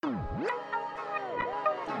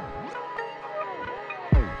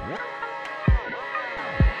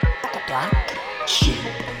sheep.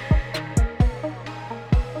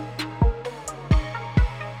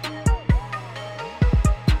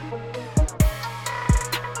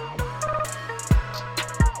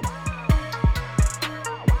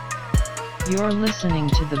 You're listening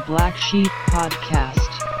to the Black Sheep Podcast.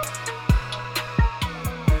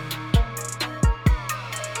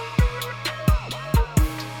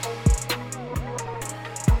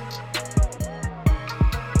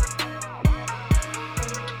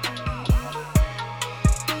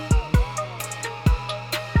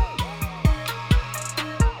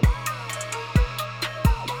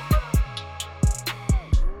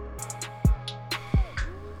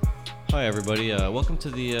 Hi everybody, welcome to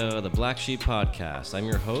the Black Sheep Podcast. I'm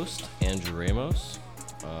your host, Andrew Ramos.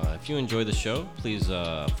 If you enjoy the show, please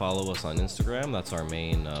follow us on Instagram. That's our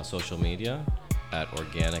main social media, at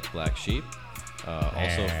Organic Black Sheep.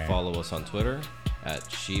 Also follow us on Twitter, at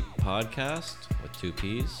Sheep Podcast, with 2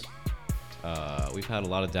 P's. We've had a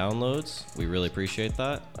lot of downloads. We really appreciate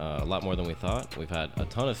that. A lot more than we thought. We've had a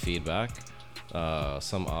ton of feedback.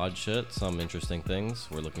 Some odd shit, some interesting things.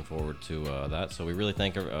 We're looking forward to that. So we really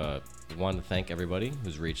want to thank everybody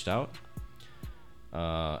who's reached out.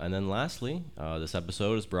 And then lastly, this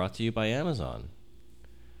episode is brought to you by Amazon.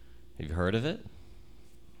 Have you heard of it?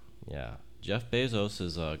 Yeah. Jeff Bezos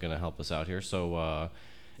is going to help us out here. So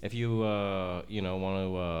if you want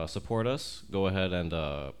to support us, go ahead and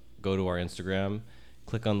go to our Instagram,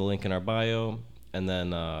 click on the link in our bio, and then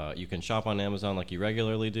you can shop on Amazon like you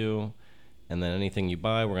regularly do. And then anything you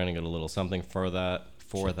buy, we're gonna get a little something for that.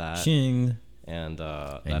 Ching. And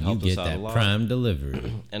that and helps you us get out that a lot. prime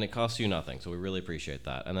delivery. And it costs you nothing, so we really appreciate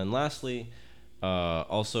that. And then lastly,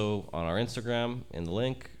 also on our Instagram, in the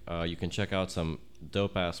link, you can check out some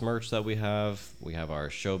dope ass merch that we have. We have our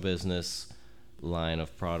show business line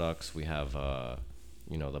of products. We have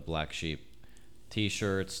the Black Sheep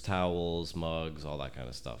T-shirts, towels, mugs, all that kind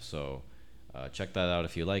of stuff. So check that out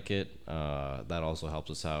if you like it. That also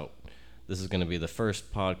helps us out. This is going to be the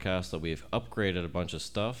first podcast that we've upgraded a bunch of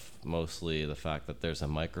stuff, mostly the fact that there's a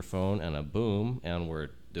microphone and a boom, and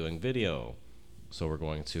we're doing video. So we're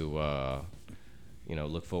going to,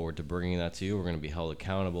 look forward to bringing that to you. We're going to be held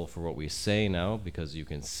accountable for what we say now because you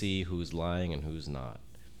can see who's lying and who's not.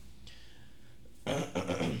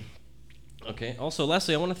 Okay. Also,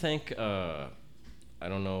 lastly, I want to thank, I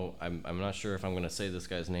don't know, I'm not sure if I'm going to say this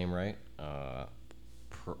guy's name right.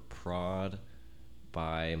 Prod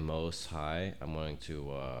by Most High. I'm going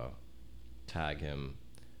to tag him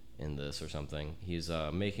in this or something. He's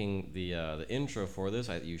making the intro for this.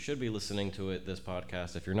 You should be listening to it, this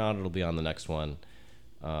podcast. If you're not, it'll be on the next one.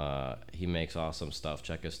 He makes awesome stuff.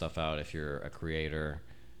 Check his stuff out if you're a creator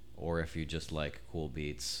or if you just like cool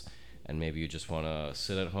beats and maybe you just want to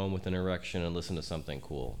sit at home with an erection and listen to something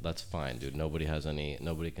cool. That's fine, dude. Nobody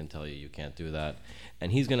can tell you can't do that.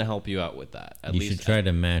 And he's going to help you out with that. You should try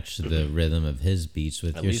to match the rhythm of his beats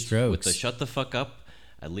with your strokes. With the shut the fuck up,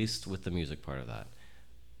 at least with the music part of that.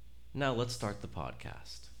 Now let's start the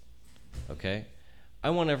podcast. Okay? I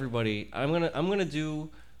want everybody, I'm going to do,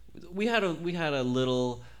 we had a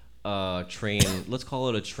little train, let's call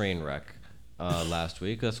it a train wreck last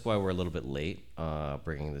week. That's why we're a little bit late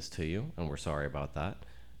bringing this to you, and we're sorry about that.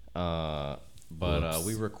 But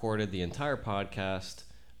we recorded the entire podcast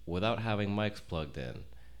without having mics plugged in,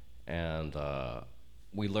 and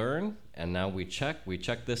we learn, and now we check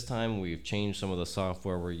this time. We've changed some of the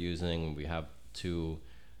software we're using. We have 2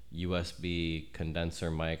 USB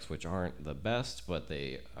condenser mics, which aren't the best, but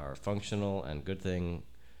they are functional, and good thing,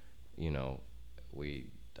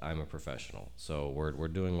 I'm a professional, so we're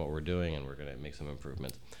doing what we're doing, and we're gonna make some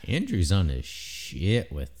improvements. Andrew's on his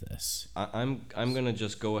shit with this. I'm gonna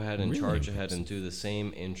just go ahead and charge ahead and do the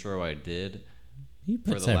same intro I did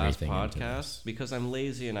for the last podcast because I'm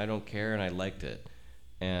lazy and I don't care and I liked it.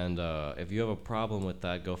 And if you have a problem with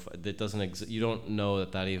that, it doesn't exist. You don't know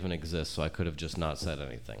that even exists, so I could have just not said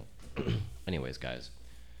anything. Anyways, guys,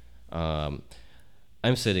 I'm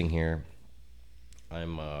sitting here.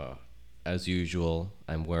 I'm as usual.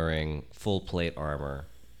 I'm wearing full plate armor.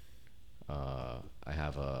 I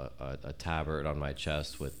have a tabard on my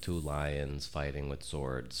chest with 2 lions fighting with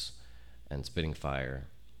swords and spitting fire.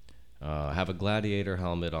 I have a gladiator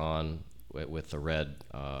helmet on with the red,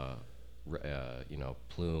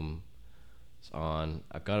 plume on.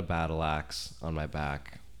 I've got a battle axe on my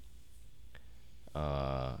back.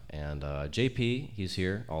 And JP, he's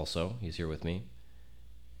here also. He's here with me.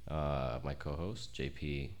 My co-host,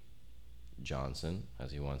 JP Johnson,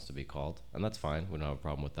 as he wants to be called. And that's fine. We don't have a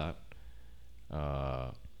problem with that.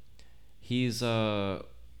 He's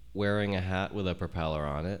wearing a hat with a propeller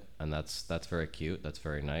on it, and that's very cute. That's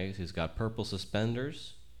very nice. He's got purple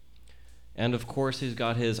suspenders. And of course, he's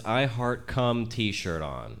got his I Heart Cum t-shirt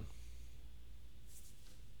on.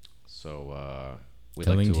 So we'd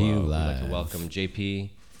like to welcome JP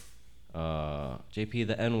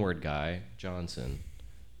the N-word guy, Johnson,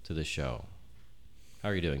 to the show. How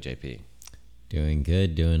are you doing, JP? Doing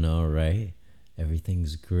good, doing all right.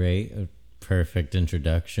 Everything's great. A perfect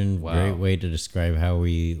introduction. Wow. Great way to describe how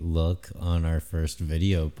we look on our first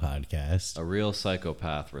video podcast. A real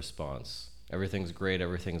psychopath response. Everything's great,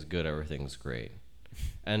 everything's good, everything's great.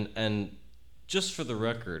 And just for the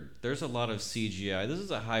record, there's a lot of CGI. This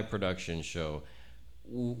is a high production show.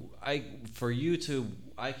 For YouTube,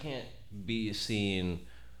 I can't be seen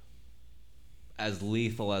as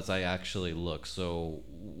lethal as I actually look. So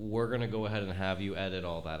we're going to go ahead and have you edit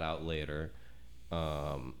all that out later.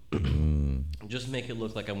 Just make it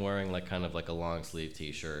look like I'm wearing like kind of like a long sleeve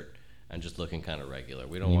t-shirt and just looking kind of regular.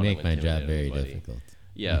 We don't want to make my job very anybody. difficult.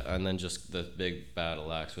 Yeah, and then just the big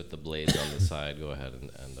battle axe with the blades on the side. Go ahead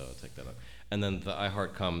and take that out. And then the I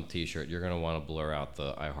Heart Cum t-shirt, you're going to want to blur out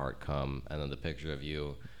the I Heart Cum, and then the picture of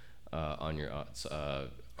you on your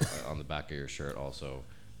on the back of your shirt also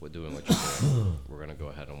with doing what you're doing. We're going to go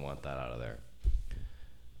ahead and want that out of there.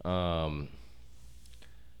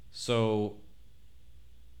 So,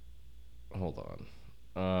 hold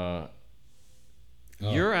on.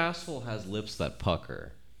 Your asshole has lips that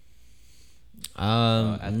pucker.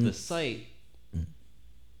 At the sight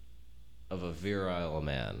of a virile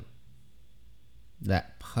man.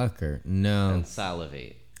 That pucker, no. And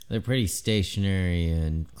salivate. They're pretty stationary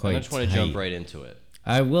and quite I just want to jump right into it.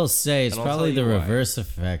 I will say it's probably the why. reverse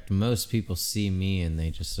effect. Most people see me and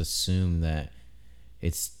they just assume that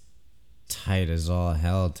it's tight as all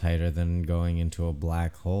hell, tighter than going into a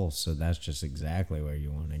black hole. So that's just exactly where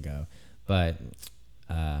you want to go. But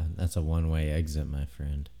that's a one-way exit, my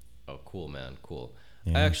friend. Oh, cool, man, cool.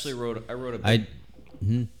 Yes. I actually wrote a big...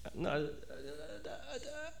 No,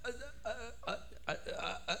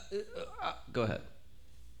 go ahead.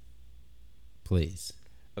 Please.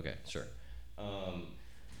 Okay, sure.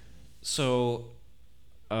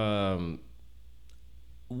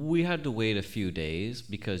 We had to wait a few days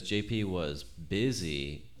because JP was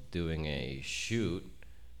busy doing a shoot,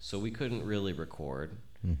 so we couldn't really record.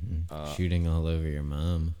 Shooting all over your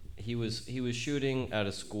mom. He was shooting at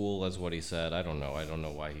a school, as what he said. I don't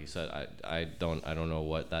know why he said. I don't know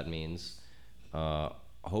what that means.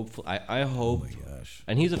 Hopefully, I hope. Oh my gosh!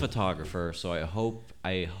 And he's a photographer, so I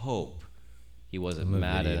hope he wasn't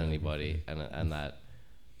mad at anybody, and that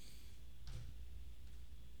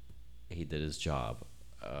he did his job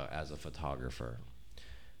as a photographer.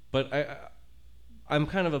 But I'm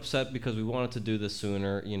kind of upset because we wanted to do this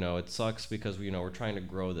sooner. You know, it sucks because we're trying to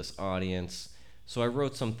grow this audience. So I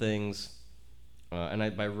wrote some things,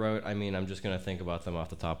 and by wrote I mean I'm just gonna think about them off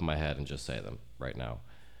the top of my head and just say them right now.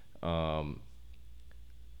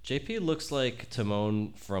 JP looks like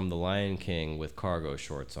Timon from The Lion King with cargo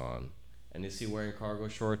shorts on. And is he wearing cargo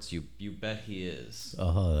shorts? You bet he is.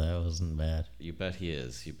 Oh, that wasn't bad. You bet he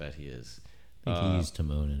is. I think he used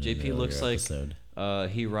Timon in an JP looks episode. like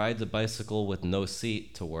he rides a bicycle with no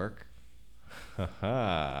seat to work. Ha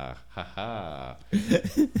ha ha ha.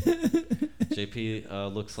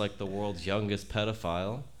 JP looks like the world's youngest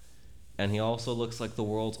pedophile, and he also looks like the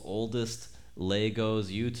world's oldest Legos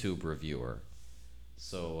YouTube reviewer.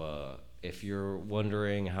 So if you're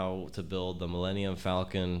wondering how to build the Millennium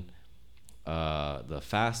Falcon the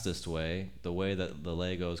fastest way, the way that the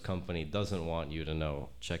Legos company doesn't want you to know,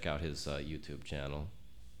 check out his YouTube channel.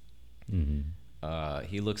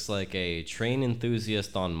 He looks like a train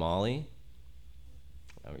enthusiast on Molly.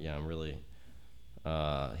 Yeah, I'm really.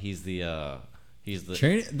 He's the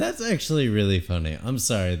train. That's actually really funny. I'm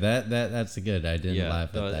sorry. That's good. I didn't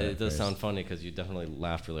laugh at that. It does sound funny because you definitely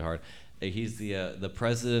laughed really hard. He's the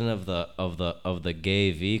president of the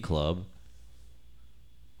Gay V Club.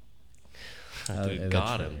 Dude,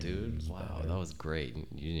 got him, dude. Wow, better. That was great. You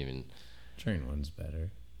didn't even. Train one's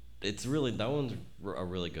better. It's really that one's a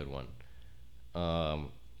really good one.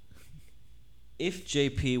 If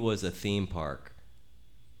JP was a theme park,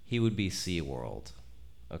 he would be SeaWorld.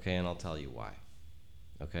 Okay, and I'll tell you why.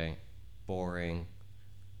 Okay? Boring,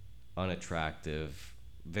 unattractive,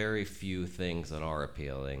 very few things that are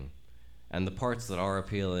appealing. And the parts that are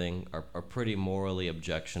appealing are pretty morally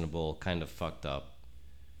objectionable, kind of fucked up.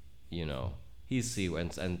 You know, he's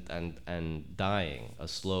and dying a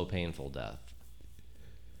slow, painful death.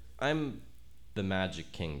 I'm the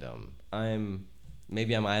Magic Kingdom. I'm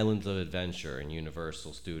Islands of Adventure in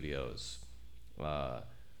Universal Studios.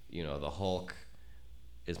 You know, the Hulk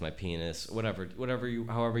is my penis. However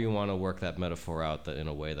you want to work that metaphor out in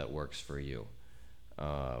a way that works for you.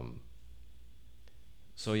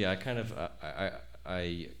 So yeah, I kind of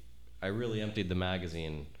I really emptied the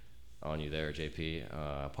magazine on you there, JP.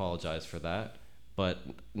 Apologize for that, but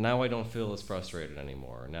now I don't feel as frustrated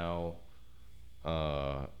anymore. Now,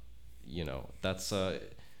 that's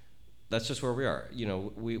just where we are.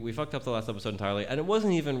 We fucked up the last episode entirely, and it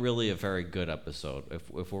wasn't even really a very good episode.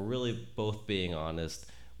 If we're really both being honest,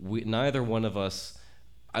 neither one of us.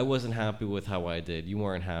 I wasn't happy with how I did. You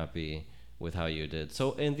weren't happy with how you did.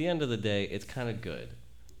 So in the end of the day, it's kind of good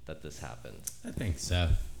that this happened. I think so.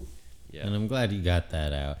 Yeah. And I'm glad you got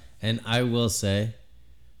that out. And I will say,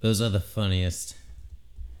 those are the funniest,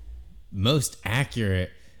 most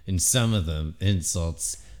accurate in some of them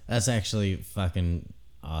insults. That's actually fucking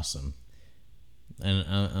awesome. And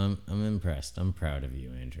I'm impressed. I'm proud of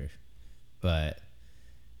you, Andrew. But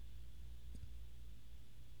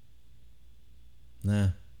nah.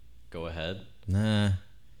 Go ahead. Nah.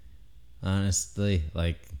 Honestly,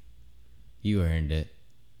 you earned it.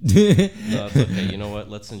 No, it's okay. You know what?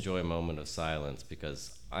 Let's enjoy a moment of silence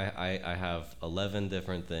because I have 11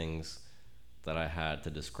 different things that I had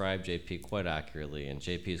to describe JP quite accurately, and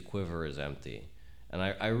JP's quiver is empty. And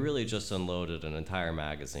I really just unloaded an entire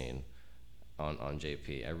magazine on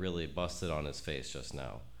JP. I really busted on his face just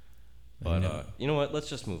now. But you know what? Let's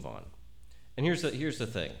just move on. And here's the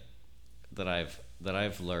thing that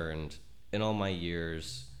I've learned in all my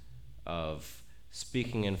years of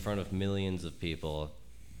speaking in front of millions of people,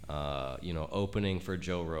 opening for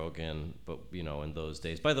Joe Rogan, but in those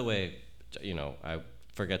days. By the way, I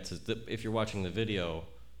forget to. If you're watching the video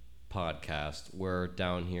podcast, we're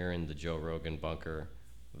down here in the Joe Rogan bunker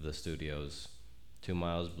of the studios, 2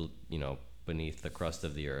 miles, beneath the crust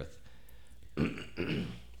of the earth. If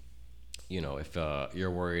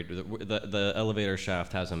you're worried, the elevator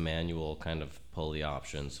shaft has a manual kind of pulley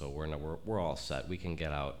option, so we're all set. We can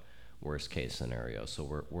get out worst case scenario,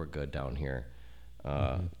 so we're good down here.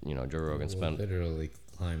 Joe Rogan spent literally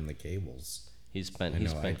climb the cables. He spent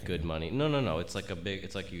good money. No. It's like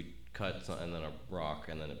you cut and then a rock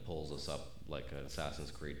and then it pulls us up like an Assassin's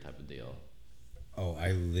Creed type of deal. Oh,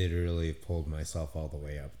 I literally pulled myself all the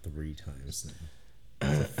way up 3 times now.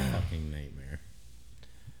 It's a fucking nightmare.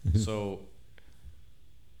 So,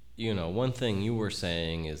 one thing you were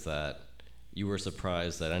saying is that you were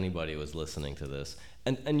surprised that anybody was listening to this.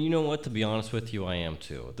 And you know what? To be honest with you, I am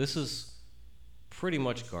too. This is pretty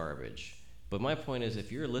much garbage. But my point is,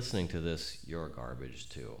 if you're listening to this, you're garbage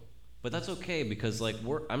too. But that's okay because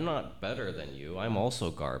I'm not better than you. I'm also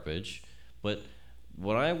garbage. But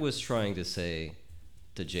what I was trying to say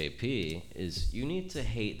to JP is you need to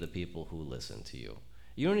hate the people who listen to you.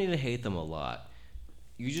 You don't need to hate them a lot.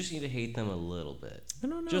 You just need to hate them a little bit. I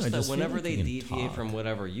don't know. Just that whenever they deviate from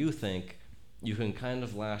whatever you think, you can kind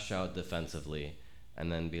of lash out defensively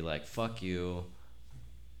and then be like, fuck you,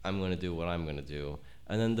 I'm going to do what I'm going to do.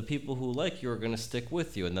 And then the people who like you are going to stick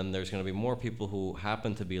with you. And then there's going to be more people who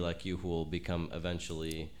happen to be like you who will become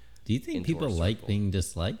eventually. Do you think people like being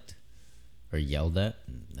disliked or yelled at?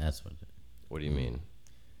 That's what. What do you mean?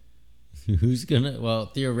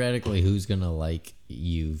 Theoretically, who's going to like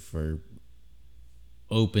you for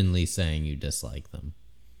openly saying you dislike them?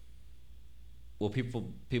 Well,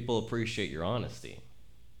 people appreciate your honesty.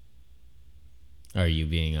 Are you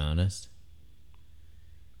being honest?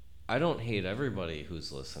 I don't hate everybody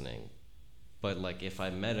who's listening, but if I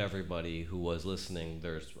met everybody who was listening,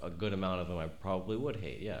 there's a good amount of them I probably would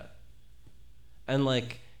hate, yeah. And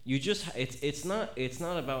it's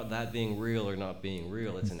not about that being real or not being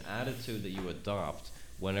real. It's an attitude that you adopt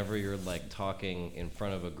whenever you're talking in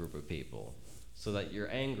front of a group of people, so that you're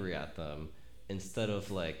angry at them instead of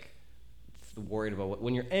worried about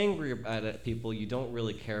when you're angry at people, you don't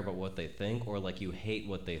really care about what they think, or you hate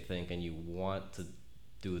what they think and you want to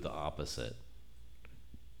do the opposite.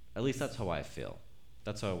 At least that's how I feel.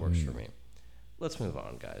 That's how it works for me. Let's move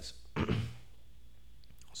on, guys.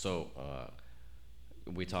 So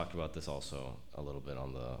we talked about this also a little bit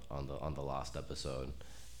on the last episode,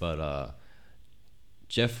 but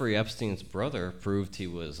Jeffrey Epstein's brother proved he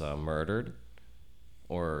was murdered,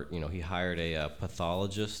 or he hired a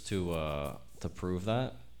pathologist to prove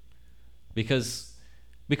that, because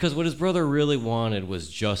what his brother really wanted was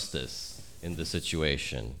justice in the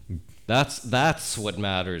situation. That's what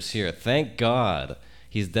matters here. Thank God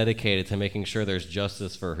he's dedicated to making sure there's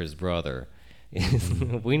justice for his brother.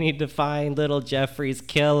 We need to find little Jeffrey's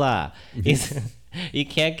killer. He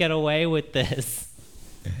can't get away with this.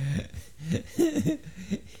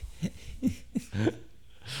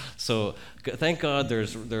 So thank God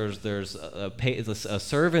there's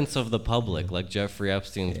servants of the public like Jeffrey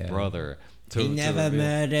Epstein's brother. He never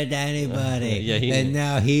murdered anybody. And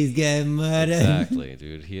now he's getting murdered. Exactly,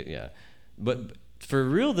 dude. But for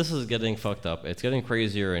real, this is getting fucked up. It's getting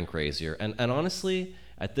crazier and crazier. And honestly,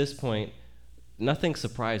 at this point, nothing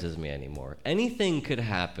surprises me anymore. Anything could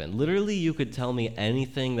happen. Literally, you could tell me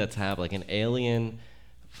anything that's happened. Like an alien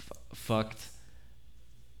fucked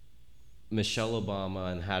Michelle Obama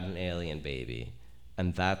and had an alien baby.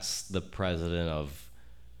 And that's the president of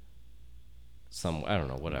some, I don't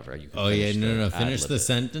know, whatever. You oh, yeah, no. Finish the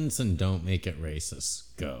sentence and don't make it racist.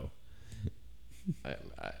 Go.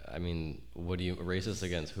 I mean, what do you, racist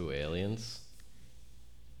against who? Aliens?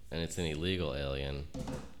 And it's an illegal alien.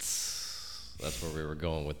 That's where we were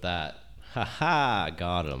going with that. Ha ha,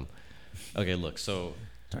 got him. Okay, look, so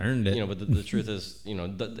turned it. You know, but the truth is, you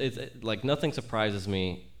know, like nothing surprises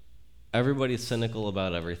me. Everybody's cynical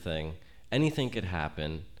about everything. Anything could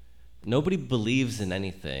happen. Nobody believes in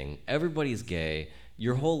anything. Everybody's gay.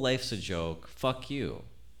 Your whole life's a joke. Fuck you.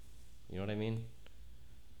 You know what I mean?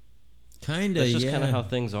 Kinda, That's just yeah. kind of how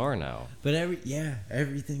things are now. But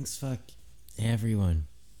everything's fuck everyone.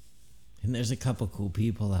 And there's a couple cool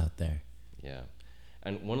people out there. Yeah.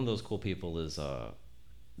 And one of those cool people is,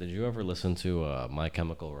 did you ever listen to My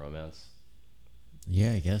Chemical Romance?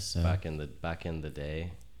 Yeah, I guess so. Back in the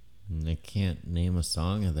day. I can't name a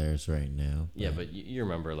song of theirs right now. Yeah, but you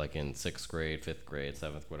remember, like in 6th grade, 5th grade,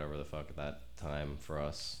 7th, whatever the fuck, that time for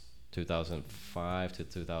us, 2005 to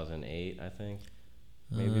 2008, I think.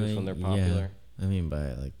 Maybe it was when they're popular. Yeah. I mean,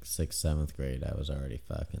 by like 6th, 7th grade, I was already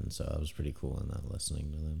fucking, so I was pretty cool in not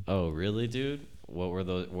listening to them. Oh, really, dude? What were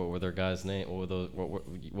their guys' name? What were those? We'll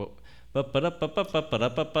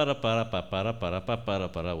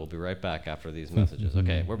be right back after these messages.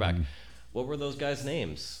 Okay, we're back. What were those guys'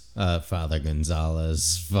 names? Father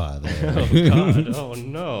Gonzalez, Father. Oh, God. Oh,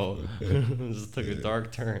 no. This took a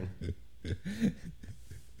dark turn.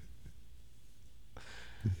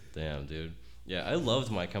 Damn, dude. Yeah, I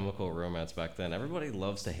loved My Chemical Romance back then. Everybody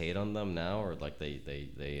loves to hate on them now, or like they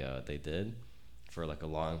did for like a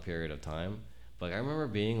long period of time. But like, I remember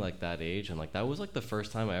being like that age, and like that was like the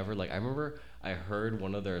first time I ever like. I remember I heard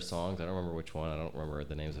one of their songs. I don't remember which one. I don't remember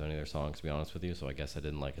the names of any of their songs, to be honest with you. So I guess I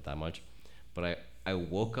didn't like it that much. But I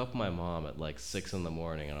woke up my mom at like 6 a.m.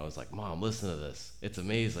 and I was like, "Mom, listen to this. It's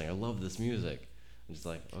amazing. I love this music." And she's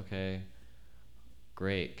like, "Okay,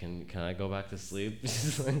 great. Can I go back to sleep?"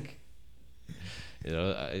 She's like, you know,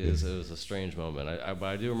 it was a strange moment. But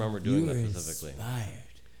I do remember doing that specifically. Inspired.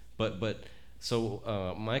 But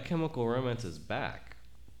so My Chemical Romance is back.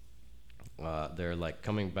 They're like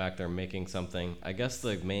coming back. They're making something. I guess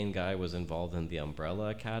the main guy was involved in the Umbrella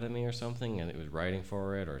Academy or something, and it was writing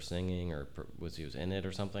for it or singing or he was in it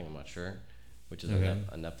or something. I'm not sure. Which is a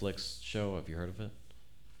Netflix show. Have you heard of it?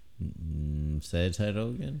 Say the title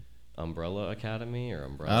again. Umbrella Academy or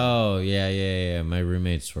Umbrella. Oh yeah. My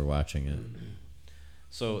roommates were watching it.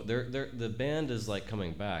 So the band is like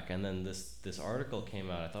coming back, and then this article came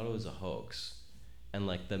out. I thought it was a hoax, and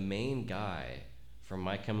like the main guy from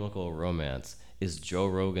My Chemical Romance is Joe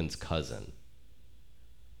Rogan's cousin.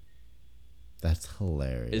 That's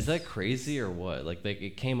hilarious. Is that crazy or what? Like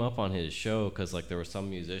it came up on his show because like there was some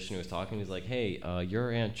musician who was talking. He's like, "Hey, your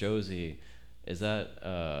Aunt Josie, is that?"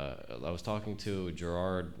 I was talking to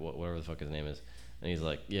Gerard, whatever the fuck his name is, and he's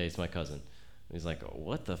like, "Yeah, he's my cousin." And he's like,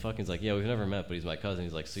 "What the fuck?" He's like, "Yeah, we've never met, but he's my cousin."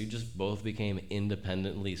 He's like, "So you just both became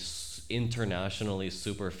independently, internationally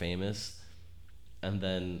super famous, and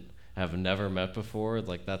then have never met before?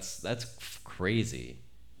 Like that's crazy."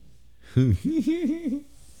 Yeah,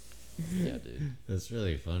 dude. That's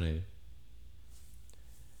really funny.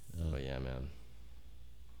 But yeah, man.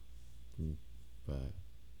 But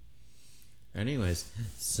anyways,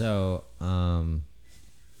 so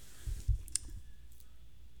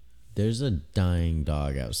there's a dying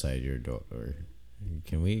dog outside your door.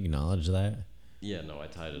 Can we acknowledge that? Yeah, no, I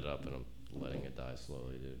tied it up and I'm letting it die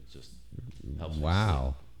slowly, dude. It just helps me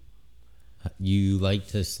Wow. You like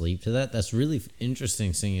to sleep to that? That's really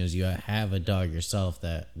interesting, seeing as you have a dog yourself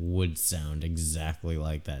that would sound exactly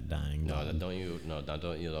like that dying dog. No, don't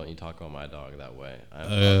you talk about my dog that way. I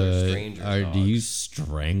have other strangers' dogs. Do you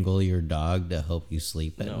strangle your dog to help you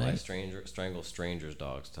sleep at night? No, I strangle strangers'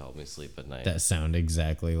 dogs to help me sleep at night. That sound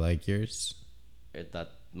exactly like yours?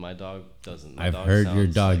 My dog doesn't. I've heard your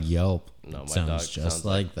dog yelp. No, my sounds dog just sounds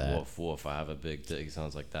like that. Woof woof. I have a big dick. He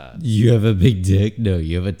sounds like that. You have a big dick? No,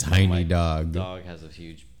 you have a tiny dog. My dog has a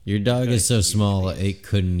huge. Your dog is so small penis. It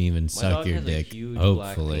couldn't even suck your dick. A huge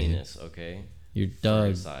hopefully, black penis, okay. Your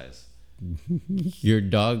dog size. Your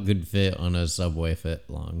dog could fit on a Subway foot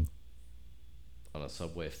long. On a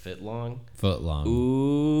Subway foot long.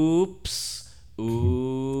 Oops.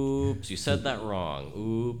 You said that wrong.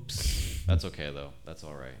 Oops. That's okay though. That's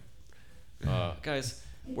all right. Guys,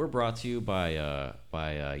 we're brought to you by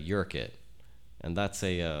Meerkat. and that's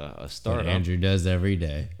a What startup. Andrew does every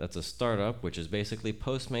day. That's a startup, which is basically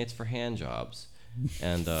Postmates for hand jobs.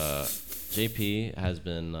 And JP has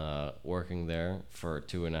been working there for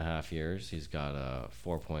 2.5 years. He's got a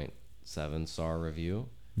 4.7 star review.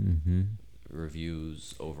 Mm-hmm.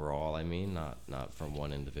 Reviews overall, I mean, not from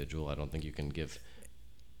one individual. I don't think you can give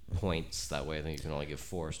points that way. I think you can only give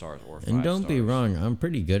 4 stars or 5 And don't be stars. wrong, I'm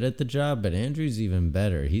pretty good at the job, but Andrew's even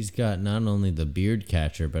better. He's got not only the beard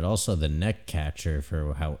catcher, but also the neck catcher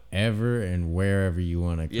for however and wherever you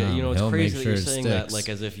want to come. Yeah, you know, it's He'll crazy make that sure you're it saying sticks. that like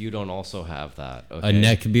as if you don't also have that. Okay? A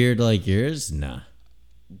neck beard like yours? Nah.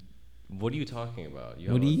 What are you talking about? What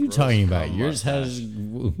have are a you gross talking about? cum Yours has...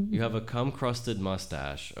 mustache. You have a cum-crusted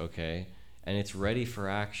mustache, okay? And it's ready for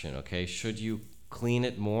action, okay? Should you clean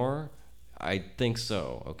it more? I think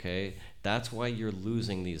so, okay? That's why you're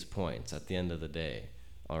losing these points at the end of the day,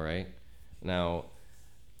 all right? Now,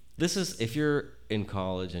 this is, if you're in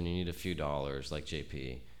college and you need a few dollars like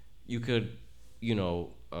JP, you could, you know,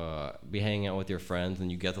 be hanging out with your friends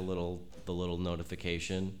and you get the little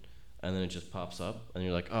notification and then it just pops up and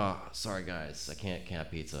you're like, oh, sorry guys, I can't have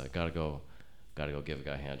pizza. Gotta go give a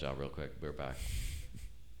guy a hand job real quick. We're back.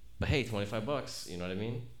 But hey, $25, you know what I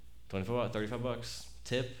mean? $25, $35.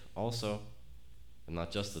 Tip also, and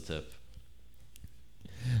not just the tip.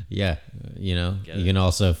 Yeah, you know, Get you it? can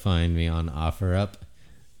also find me on OfferUp.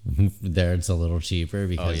 There it's a little cheaper Oh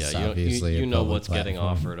because yeah, obviously you a know public what's getting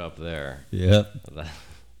platform. offered up there. Yep. That-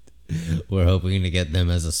 We're hoping to get them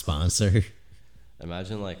as a sponsor.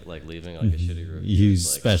 Imagine like leaving like a shitty review.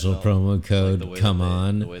 Use like, special smell- promo like, code the way come that they,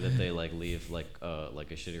 on. The way that they like leave like a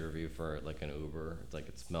shitty review for like an Uber. It's like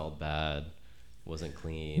it smelled bad, wasn't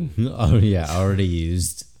clean. Oh yeah, already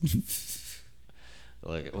used.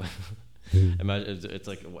 Like imagine it's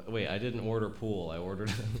like wait, I didn't order pool. I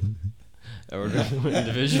ordered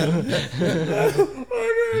individual.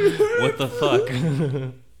 What the fuck?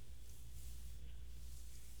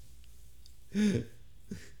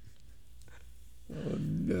 Oh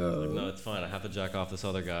no. Like, no, it's fine. I have to jack off this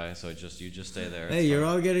other guy, so you just stay there. Hey, It's you're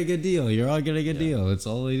fine. all getting a deal. You're all getting a deal. It's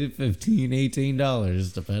only $15,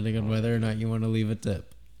 $18, depending on whether or not you want to leave a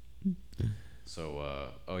tip.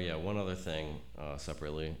 So, oh yeah, one other thing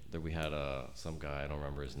separately that we had some guy, I don't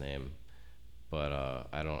remember his name, but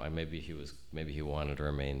maybe he wanted to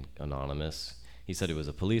remain anonymous. He said he was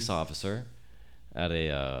a police officer at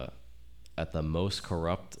the most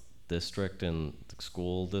corrupt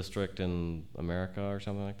school district in America or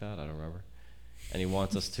something like that. I don't remember. And he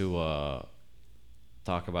wants us to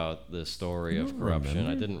talk about the story of corruption.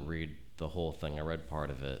 remember. I didn't read the whole thing. I read part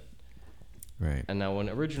of it. Right. And now when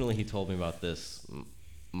originally he told me about this,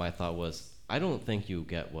 my thought was, I don't think you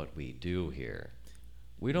get what we do here.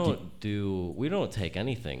 We don't take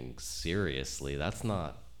anything seriously. That's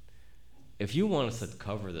not, if you want us to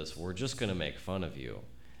cover this, we're just going to make fun of you.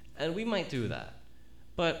 And we might do that.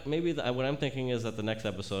 But maybe what I'm thinking is that the next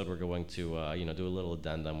episode we're going to do a little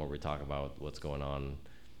addendum where we talk about what's going on.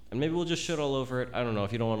 And maybe we'll just shit all over it. I don't know.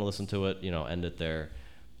 If you don't want to listen to it, end it there.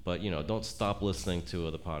 But, don't stop listening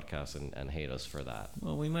to the podcast and hate us for that.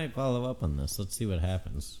 Well, we might follow up on this. Let's see what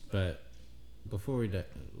happens. But before we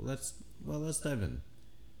let's dive in.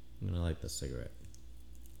 I'm gonna light this cigarette.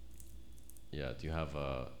 Yeah, do you have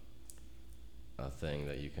a thing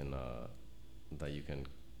that you can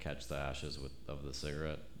catch the ashes of the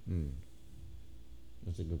cigarette?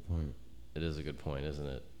 That's a good point. It is a good point, isn't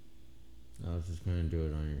it? I was just gonna do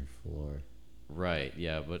it on your floor. Right,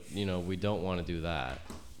 yeah, but, we don't want to do that.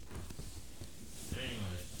 Anyway.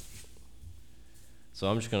 So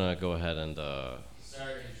I'm just going to go ahead and...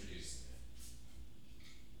 Sorry to introduce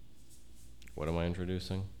What am I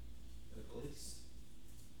introducing? the police.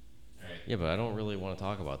 Alright. Yeah, but I don't really want to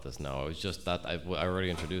talk about this now. It was just that I already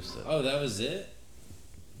introduced it. Oh, that was it?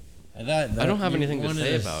 I don't have anything to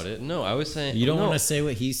say about it. No, I was saying... You don't no, want to say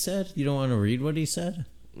what he said? You don't want to read what he said?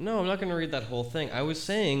 No, I'm not going to read that whole thing. I was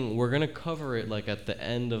saying we're going to cover it like at the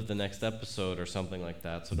end of the next episode or something like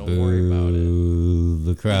that, so don't worry about it. Boo,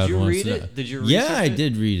 the crowd Did you wants read to it? know. Did you Yeah, research I it?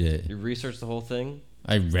 did read it. You researched the whole thing?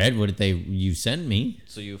 I read what you sent me.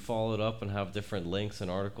 So you followed up and have different links and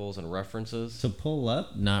articles and references? To pull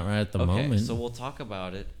up, not right at the Okay, moment. so we'll talk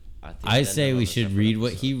about it at the I end say of we a should separate read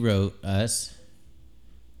what episode. he wrote us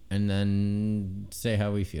and then say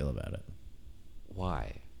how we feel about it.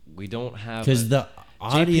 Why? We don't have... Because the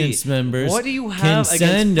audience members what do you can have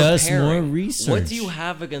send against us more preparing? research. What do you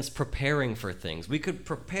have against preparing for things? We could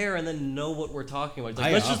prepare and then know what we're talking about.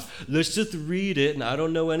 It's like, let's just read it, and I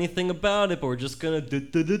don't know anything about it, but we're just gonna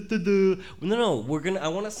do. No, we're gonna. I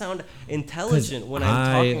want to sound intelligent when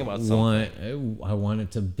I'm talking about something. I want it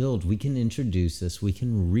to build. We can introduce this. We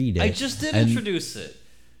can read it. I just did and introduce it.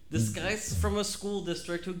 This guy's from a school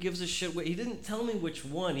district. Who gives a shit? He didn't tell me which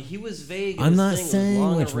one. He was vague. In I'm his not thing. saying it was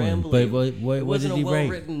long which and one, rambling. but It what did wasn't he a write?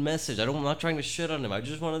 well-written message. I'm not trying to shit on him. I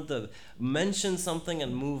just wanted to mention something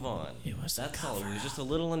and move on. That's all. It was just a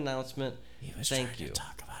little announcement. Thank you.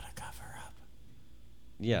 Talk about a cover up.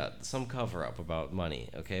 Yeah, some cover up about money.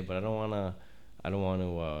 Okay, but I don't want to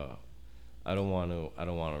ruin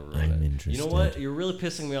I'm it. interested. You know what? You're really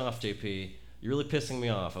pissing me off, JP. You're really pissing me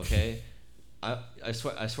off. Okay. I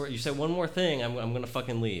swear. You say one more thing, I'm gonna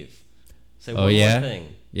fucking leave. Say one more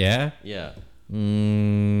thing. Yeah. Yeah.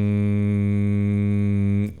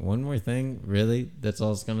 One more thing, really? That's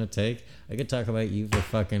all it's gonna take. I could talk about you for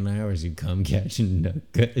fucking hours. You come catching neck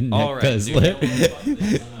All right, guzzler.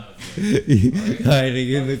 dude. Hiding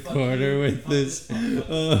in the corner with this.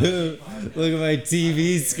 Oh, look at my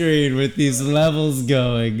TV screen with these levels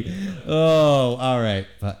going. Oh, all right,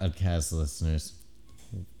 podcast listeners.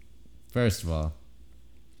 First of all,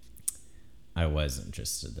 I was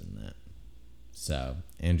interested in that. So,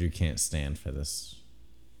 Andrew can't stand for this,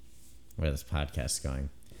 where this podcast's going.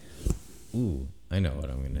 Ooh, I know what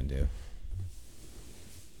I'm going to do.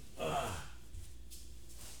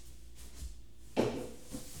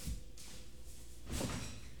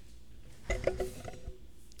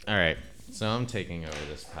 All right, so I'm taking over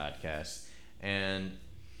this podcast, and,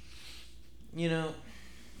 you know,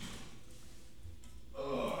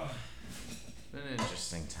 it's been an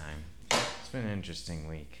interesting time. It's been an interesting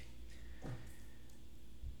week.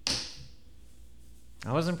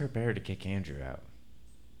 I wasn't prepared to kick Andrew out.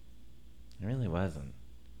 I really wasn't.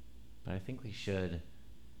 But I think we should,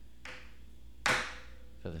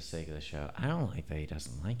 for the sake of the show. I don't like that he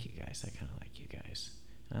doesn't like you guys. I kind of like you guys.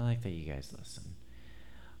 I like that you guys listen.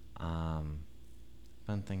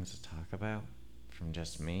 Fun things to talk about from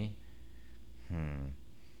just me?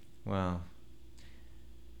 Well,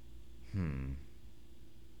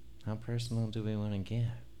 how personal do we want to get?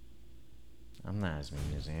 I'm not as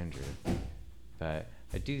mean as Andrew, but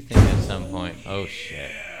I do think at some point, oh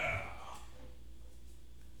shit.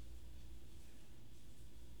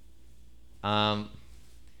 One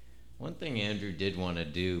thing Andrew did want to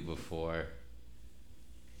do before.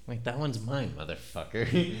 Wait, that one's mine, motherfucker.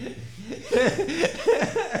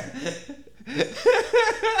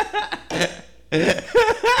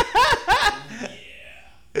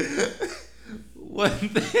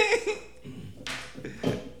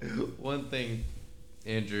 One thing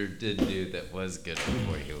Andrew did do that was good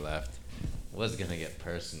before he left. Was gonna get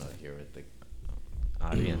personal here with the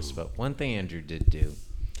audience, but one thing Andrew did do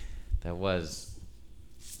that was,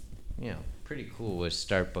 pretty cool was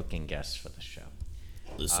start booking guests for the show.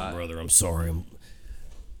 Listen, brother, I'm sorry.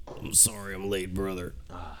 I'm sorry I'm late, brother.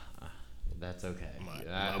 That's okay.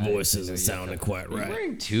 My voice isn't sounding quite Are you right.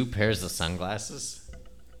 wearing 2 pairs of sunglasses?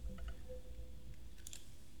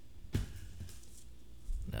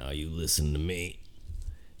 Now you listen to me.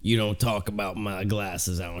 You don't talk about my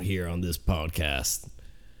glasses out here on this podcast.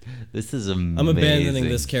 This is amazing. I'm abandoning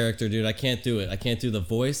this character, dude. I can't do it. I can't do the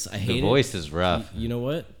voice. I hate it. The voice is rough. You know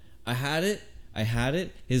what? I had it.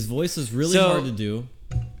 His voice is really hard to do.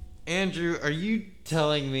 Andrew, are you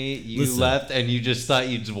telling me you Listen. left and you just thought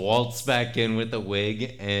you'd waltz back in with a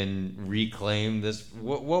wig and reclaim this?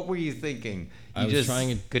 What were you thinking? I was trying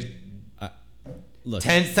to... could Look.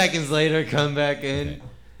 10 seconds later come back in? Okay.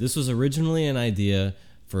 This was originally an idea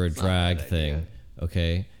for a drag thing,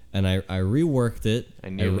 okay? And I reworked it. I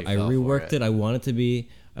reworked it. I want it to be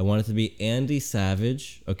Andy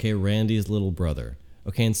Savage, okay, Randy's little brother.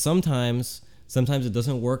 Okay, and sometimes it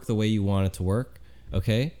doesn't work the way you want it to work,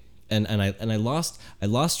 okay? And I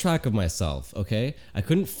lost track of myself, okay? I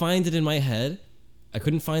couldn't find it in my head. I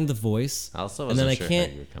couldn't find the voice. Also, and then wasn't sure how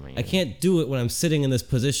you were coming I in. can't do it when I'm sitting in this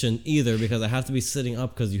position either, because I have to be sitting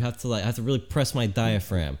up, because you have to I have to really press my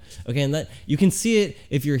diaphragm. Okay, and that you can see it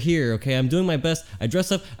if you're here. Okay, I'm doing my best. I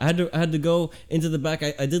dressed up. I had to go into the back.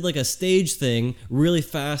 I did like a stage thing really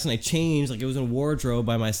fast, and I changed like it was in wardrobe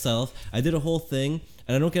by myself. I did a whole thing,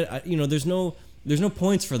 and I don't get there's no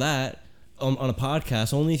points for that. On a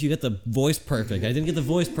podcast, only if you get the voice perfect. I didn't get the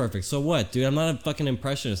voice perfect. So what, dude? I'm not a fucking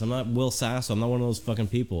impressionist. I'm not Will Sasso. I'm not one of those fucking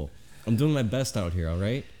people. I'm doing my best out here, all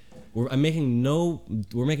right? We're making no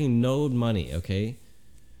money, okay?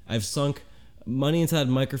 I've sunk money into that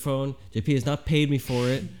microphone. JP has not paid me for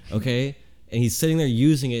it, okay? And he's sitting there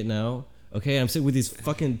using it now, okay? I'm sitting with these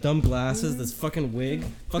fucking dumb glasses, this fucking wig.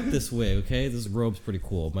 Fuck this wig, okay? This robe's pretty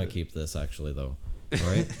cool. Might keep this, actually, though. All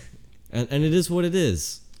right? and it is what it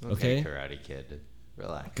is. Okay, Karate Kid,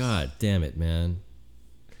 relax. God damn it, man!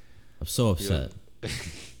 I'm so upset.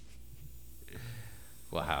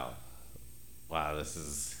 Wow, this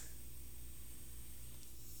is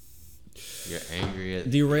You're angry at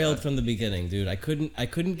Derailed from the beginning, dude. I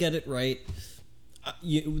couldn't get it right.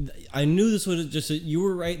 I knew this would have just. You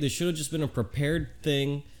were right. This should have just been a prepared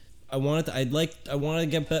thing. I wanted to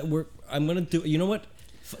get better. I'm gonna do. You know what?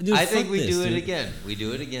 Dude, I think we this, do it dude. again. We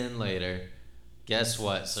do it again later. Guess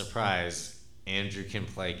what? Surprise! Andrew can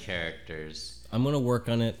play characters. I'm gonna work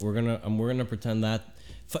on it. We're gonna pretend that.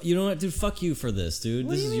 You know what, dude? Fuck you for this, dude.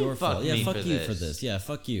 What This do you is mean, your fuck fault. Yeah, me fuck for you this? for this. Yeah,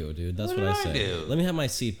 fuck you, dude. That's What what, did I I say. do? Let me have my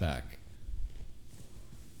seat back.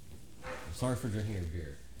 Sorry for drinking your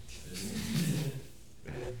beer.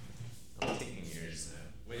 I'm taking yours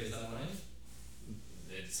though. Wait, is that mine?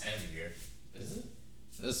 It's heavier. Is it?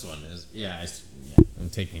 This one is. Yeah, I'm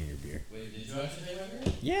taking your beer. Wait, did you actually take my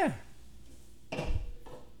beer? Yeah.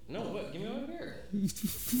 No, what? Give me my beer. No,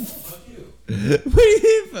 fuck you. What do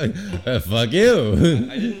you fuck? Fuck you.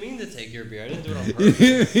 I didn't mean to take your beer. I didn't do it on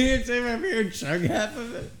purpose. You take my beer and chug half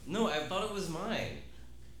of it. No, I thought it was mine.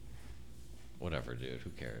 Whatever, dude. Who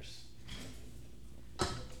cares?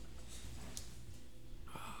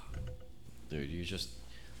 Dude, you just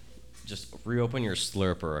reopen your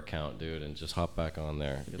Slurper account, dude, and just hop back on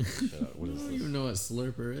there. Get this shit out. What I is don't this? even know what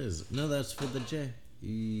Slurper is. No, that's for the J.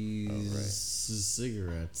 right.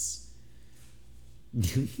 Cigarettes.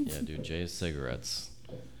 Yeah, dude, Jay's Cigarettes.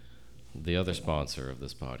 The other sponsor of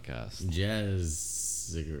this podcast. Jazz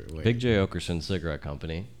cigarette. Wait. Big J. Okerson Cigarette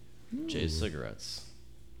Company. Jay's Cigarettes.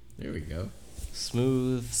 There we go.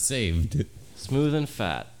 Smooth and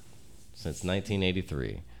fat since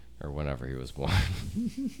 1983 or whenever he was born.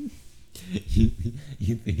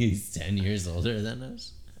 You think he's 10 years older than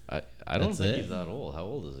us? I don't That's think it? he's that old. How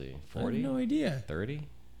old is he? I have 40? no idea. 30?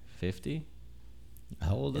 50?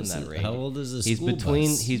 How old In is that it? range. How old is a He's school between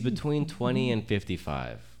bus? he's between 20 and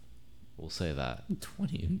 55. We'll say that.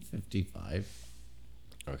 20 and 55.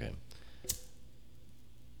 Okay.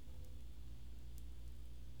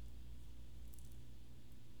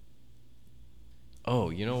 Oh,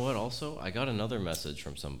 you know what? Also, I got another message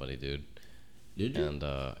from somebody, dude. Did you? And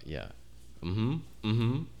yeah.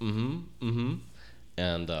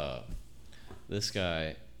 And this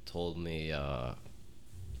guy told me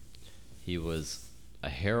he was a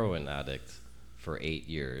heroin addict for 8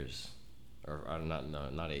 years, or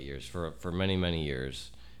not 8 years, for many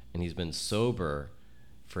years, and he's been sober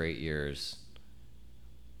for 8 years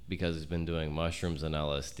because he's been doing mushrooms and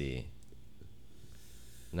LSD.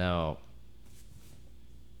 Now,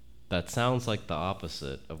 that sounds like the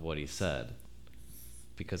opposite of what he said,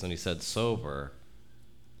 because when he said sober,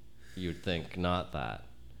 you'd think not that.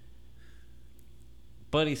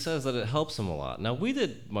 But he says that it helps him a lot. Now, we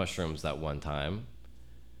did mushrooms that one time.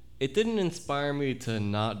 It didn't inspire me to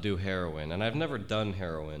not do heroin, and I've never done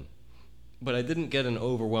heroin, but I didn't get an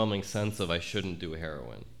overwhelming sense of I shouldn't do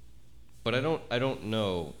heroin. But I don't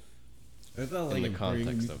know I felt in the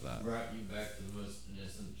context of that. Brought you back to the most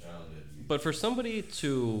innocent childhood. But for somebody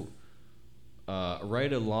to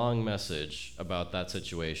write a long message about that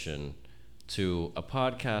situation to a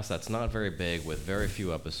podcast that's not very big with very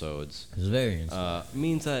few episodes It's very interesting.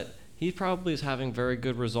 means that he probably is having very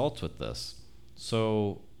good results with this.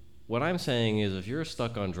 So what I'm saying is, if you're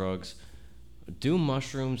stuck on drugs, do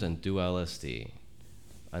mushrooms and do LSD.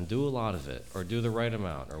 And do a lot of it, or do the right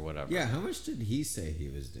amount, or whatever. Yeah, how much did he say he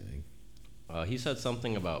was doing? He said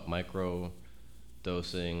something about micro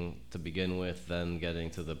dosing to begin with, then getting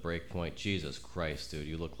to the break point. Jesus Christ, dude,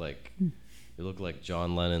 you look like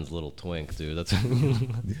John Lennon's little twink, dude. That's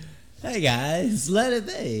Hey guys, let it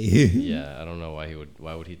be. yeah. I don't know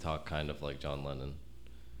why would he talk kind of like John Lennon?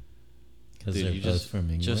 Because Dude, they're you both just from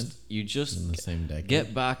England. you just in the same decade.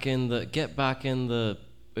 get back in the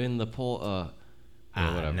poll.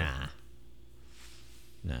 Whatever. Nah,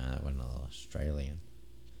 that wasn't Australian.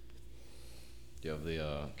 Do you have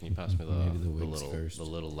the? Can you pass me Maybe the wigs little first. the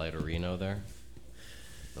little lighterino there?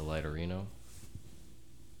 The lighterino.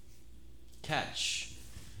 Catch.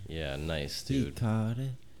 Yeah, nice, He dude. caught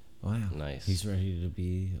it. Wow, Nice. He's ready to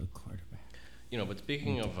be a quarterback. But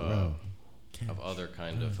speaking of Bro, other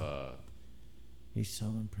kind of he's so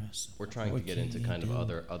impressive. we're trying to What get can into he kind of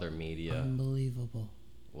do? other media. Unbelievable.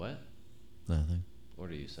 What? Nothing. What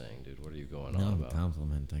are you saying, dude? What are you going No, on I'm about?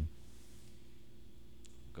 complimenting.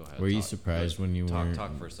 Go ahead. Were you talk. surprised when you weren't?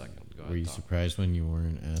 Talk for a second. Go ahead. Were you talk. surprised when you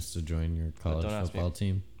weren't asked to join your college don't ask me. football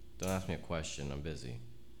team? Don't ask me a question. I'm busy.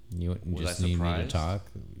 You Was just I need me to surprised? talk.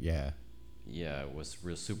 Yeah. Yeah, I was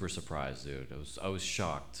super surprised, dude. I was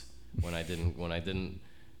shocked when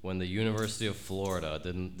when the University of Florida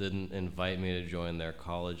didn't invite me to join their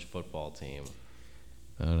college football team.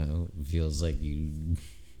 I don't know. It feels like you.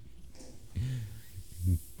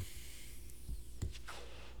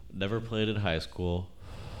 Never played in high school.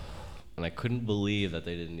 and I couldn't believe that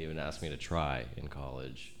they didn't even ask me to try in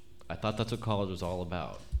college. I thought that's what college was all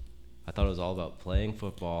about. I thought it was all about playing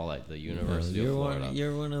football at the University of Florida.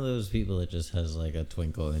 You're one of those people that just has like a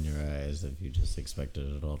twinkle in your eyes if you just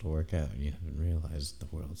expected it all to work out and you haven't realized the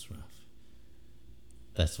world's rough.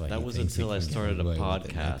 That's why that was until I started a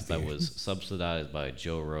podcast that was subsidized by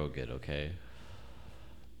Joe Rogan, okay?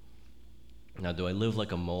 Now, do I live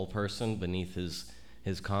like a mole person beneath his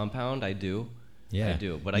compound? I do. Yeah. I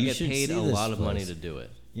do. But I get paid a lot of money to do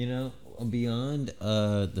it. You know, beyond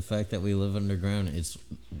the fact that we live underground, it's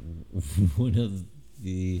one of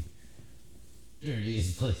the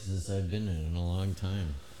dirtiest places I've been in a long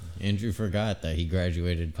time. Andrew forgot that he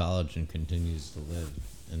graduated college and continues to live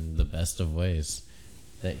in the best of ways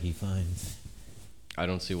that he finds. I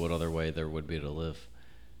don't see what other way there would be to live.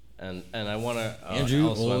 And I want to... Andrew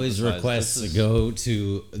always requests to go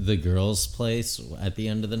to the girls' place at the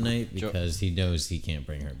end of the night because he knows he can't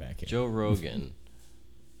bring her back here. Joe Rogan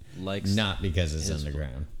likes... Not because it's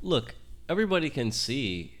underground. Look, everybody can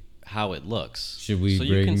see how it looks. Should we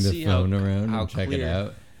bring the phone around and check it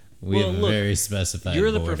out? We have a very specified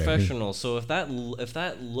You're the border. professional, so if that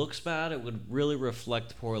looks bad, it would really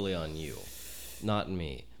reflect poorly on you, not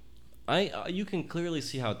me. You can clearly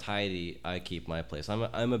see how tidy I keep my place.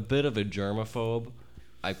 I'm a bit of a germaphobe.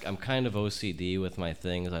 I'm kind of OCD with my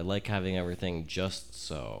things. I like having everything just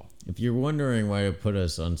so. If you're wondering why I put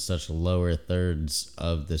us on such lower thirds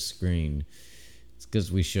of the screen, it's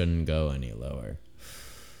because we shouldn't go any lower.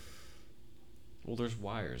 Well, there's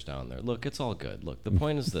wires down there. Look, it's all good. Look, the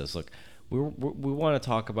point is this. Look, we want to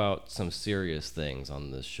talk about some serious things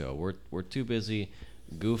on this show. We're too busy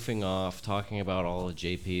goofing off, talking about all of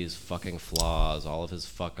JP's fucking flaws, all of his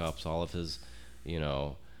fuck ups, all of his, thank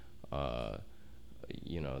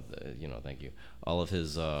you, all of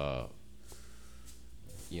his,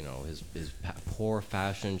 his poor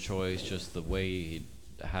fashion choice, just the way he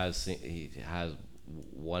has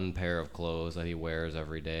one pair of clothes that he wears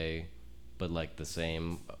every day, but like the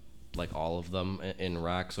same, like all of them in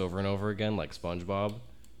racks over and over again, like SpongeBob.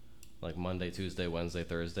 Like Monday, Tuesday, Wednesday,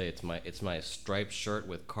 Thursday. It's my striped shirt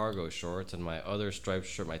with cargo shorts, and my other striped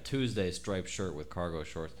shirt, my Tuesday striped shirt with cargo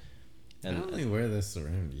shorts. And I only wear this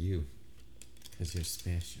around you because you're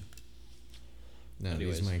special. No,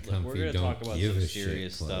 anyways, these my comfy. We're gonna don't talk about give some a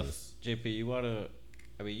serious shit stuff. clothes. JP, you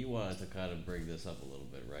wanted to kind of bring this up a little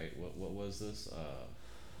bit, right? What was this?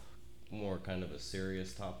 More kind of a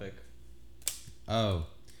serious topic. Oh,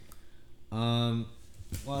 well,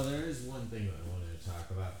 there is one thing that I wanted to talk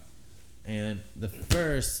about. And the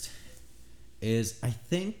first is I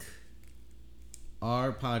think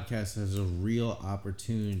our podcast has a real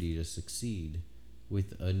opportunity to succeed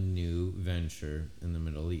with a new venture in the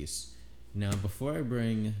Middle East. Now, before I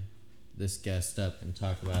bring this guest up and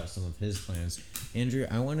talk about some of his plans, Andrew,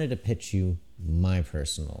 I wanted to pitch you my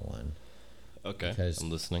personal one. Okay,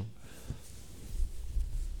 I'm listening.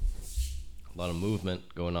 A lot of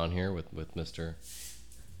movement going on here with Mr.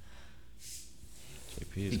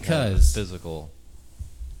 JP. Because physical.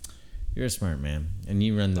 You're a smart man, and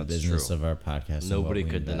you run the business true. of our podcast. Nobody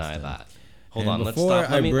could deny that. Hold and on, let's before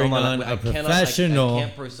stop. I bring on a professional.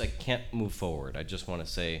 I can't move forward. I just want to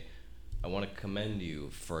say, I want to commend you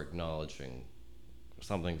for acknowledging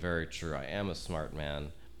something very true. I am a smart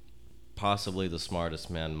man, possibly the smartest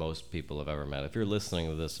man most people have ever met. If you're listening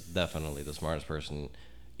to this, definitely the smartest person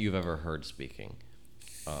you've ever heard speaking.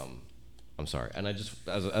 I'm sorry, and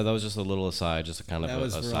that was just a little aside, just a kind of a side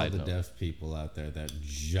note. That was for all the deaf people out there that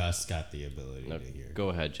just got the ability to hear. Go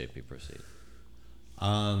ahead, JP, proceed.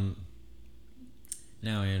 Now,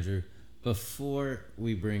 Andrew, before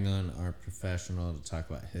we bring on our professional to talk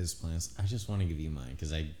about his plans, I just want to give you mine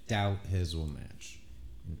because I doubt his will match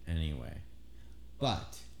in any way.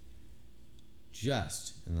 But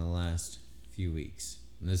just in the last few weeks,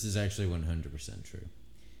 and this is actually 100% true,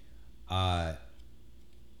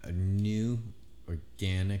 a new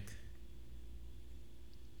organic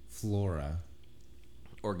flora.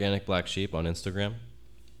 Organic Black Sheep on Instagram.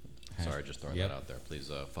 Sorry, just throwing that out there.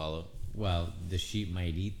 Please follow. Well, the sheep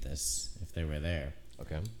might eat this if they were there.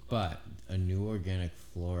 Okay. But a new organic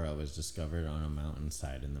flora was discovered on a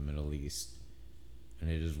mountainside in the Middle East. And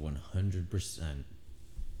it is 100%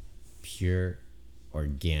 pure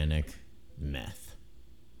organic meth.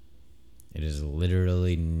 It is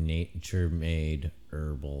literally nature-made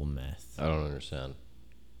herbal meth. I don't understand.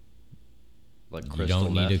 Like crystal You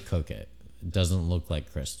don't meth? need to cook it. It doesn't look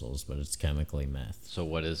like crystals, but it's chemically meth. So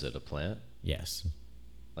what is it? A plant? Yes.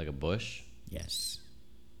 Like a bush? Yes.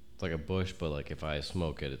 It's like a bush, but like if I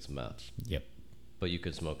smoke it, it's meth. Yep. But you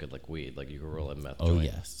could smoke it like weed. Like you could roll a meth Oh, joint.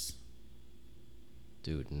 yes.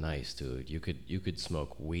 Dude, nice, dude. You could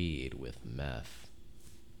smoke weed with meth.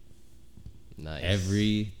 Nice.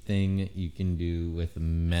 Everything you can do with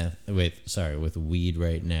with weed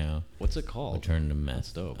right now. What's it called? Will turn to meth.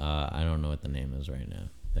 That's dope. I don't know what the name is right now.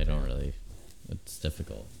 They don't really. It's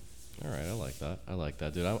difficult. All right, I like that. I like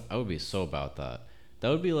that, dude. I would be so about that. That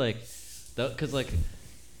would be like, that, cause like,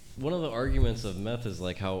 one of the arguments of meth is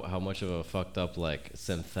like how much of a fucked up like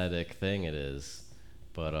synthetic thing it is,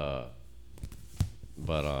 but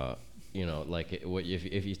you know, like if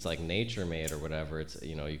it's like nature made or whatever, it's,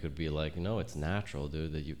 you know, you could be like, no, it's natural,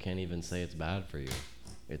 dude. That you can't even say it's bad for you.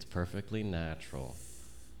 It's perfectly natural,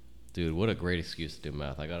 dude. What a great excuse to do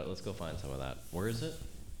meth. Let's go find some of that. Where is it?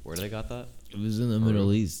 Where they got that? It was in the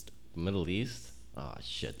Middle East. Middle East? Oh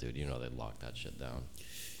shit, dude. You know they locked that shit down.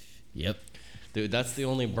 Yep. Dude, that's the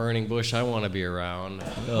only burning bush I want to be around.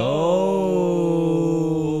 Oh.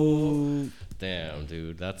 Damn,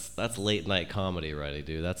 dude. That's late night comedy ready,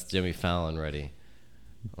 dude. That's Jimmy Fallon ready.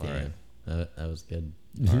 All right. That was good.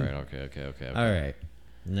 All right. Okay. All right.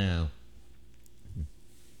 Now.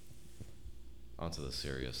 Onto the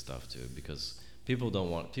serious stuff, dude, because people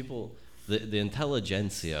don't want the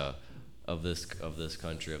intelligentsia of this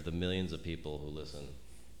country, of the millions of people who listen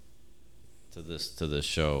to this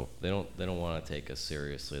show, they don't want to take us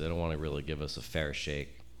seriously. They don't want to really give us a fair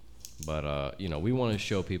shake. But you know, we want to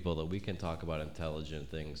show people that we can talk about intelligent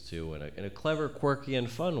things too, in a clever, quirky, and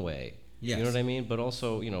fun way. Yes. You know what I mean? But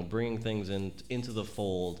also, you know, bringing things into the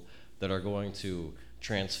fold that are going to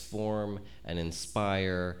transform and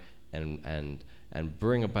inspire and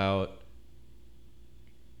bring about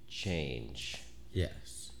change.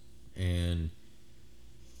 Yes. And,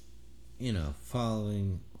 you know,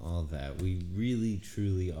 following all that, we really,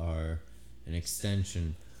 truly are an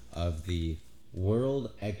extension of the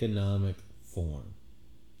World Economic Forum.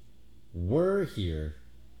 We're here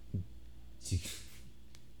to...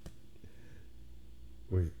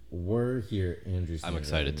 We're here, Andrew. I'm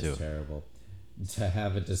excited too. Terrible. To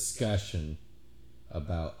have a discussion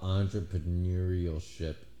about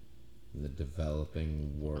entrepreneurship in the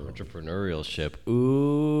developing world. Entrepreneurship.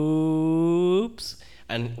 Oops.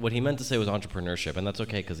 And what he meant to say was entrepreneurship, and that's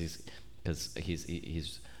okay because he's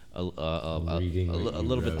a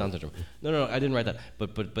little bit Down syndrome. No, I didn't write that.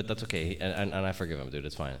 But that's okay, and I forgive him, dude.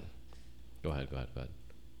 It's fine. Go ahead.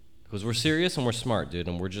 Because we're serious and we're smart, dude,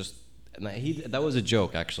 and we're just. And that was a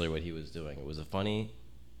joke, actually, what he was doing. It was a funny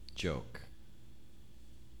joke.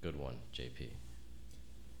 Good one, JP.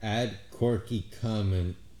 Add quirky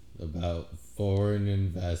comment about foreign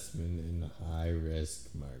investment in high-risk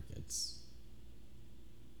markets.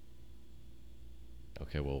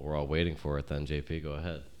 Okay, well, we're all waiting for it then, JP. Go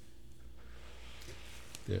ahead.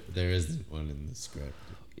 There isn't one in the script.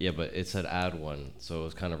 Yeah, but it said add one, so it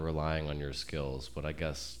was kind of relying on your skills. But I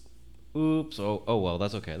guess, oops. Oh well,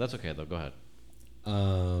 that's okay. That's okay though. Go ahead.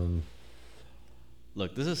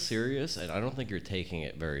 Look, this is serious, and I don't think you're taking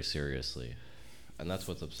it very seriously, and that's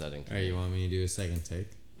what's upsetting to me. Alright, you want me to do a second take?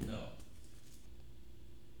 No.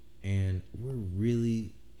 And we're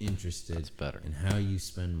really interested That's better. in how you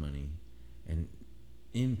spend money and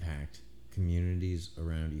impact communities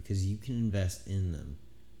around you, because you can invest in them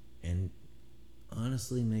and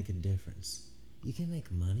honestly make a difference. You can make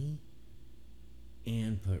money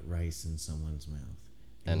and put rice in someone's mouth.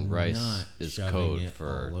 And rice not is shoving code it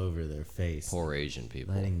for all over their face. Poor Asian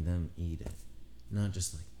people. Letting them eat it. Not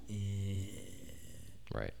just like,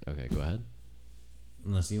 Right. Okay, go ahead.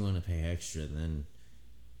 Unless you want to pay extra, then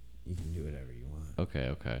you can do whatever you want.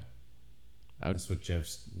 Okay. That's what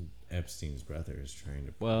Epstein's brother is trying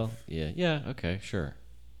to. Well, yeah, okay, sure.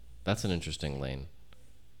 That's an interesting lane.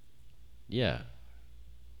 Yeah.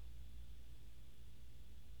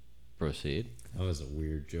 Proceed. That was a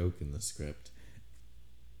weird joke in the script.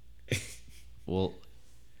 Well,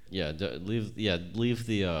 yeah, leave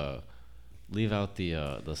out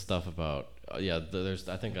the stuff about there's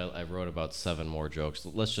I think I wrote about 7 more jokes.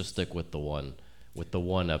 Let's just stick with the one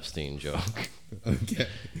Epstein joke. Okay.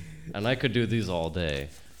 And I could do these all day.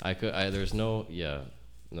 There's no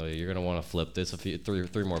you're gonna want to flip this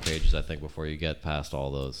three more pages I think before you get past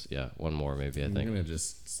all those. Yeah, one more maybe I think. You're gonna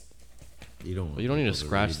just you don't. Well, you don't need to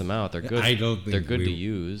scratch them out. They're good. I don't think they're good to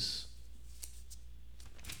use.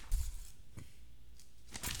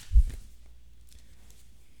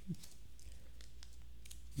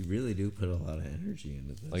 You really do put a lot of energy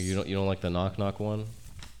into this. Like you don't like the knock one?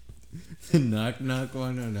 The knock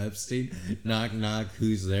one on Epstein. Knock,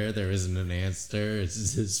 who's there? There isn't an answer.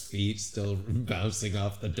 It's his feet still bouncing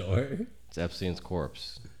off the door. It's Epstein's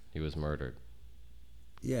corpse. He was murdered.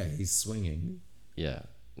 Yeah, he's swinging. Yeah.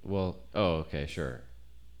 Well, okay, sure.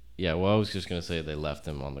 Yeah, well, I was just going to say they left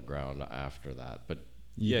him on the ground after that. But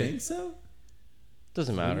You Yeah. think so?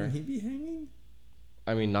 Doesn't matter. Wouldn't he be hanging?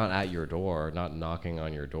 I mean, not at your door, not knocking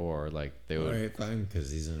on your door. Like they would. All right, fine, because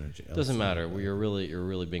he's in a jail. Doesn't matter. cell. You're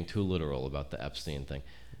really being too literal about the Epstein thing.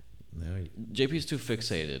 No, JP's too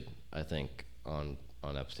fixated, I think, on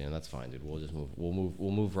Epstein, and that's fine, dude. We'll just move.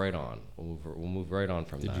 We'll move right on. We'll move right on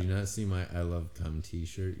from did that. you not see my "I Love Cum"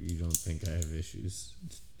 T-shirt? You don't think I have issues?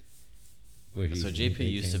 Where do you So think JP they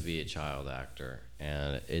used to came- be a child actor,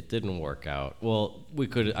 and it didn't work out. Well, we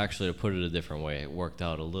could actually put it a different way. It worked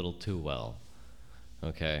out a little too well.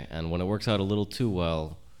 Okay, and when it works out a little too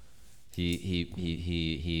well,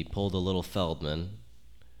 he pulled a little Feldman,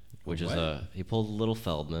 which is What? he pulled a little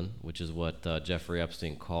Feldman, which is what Jeffrey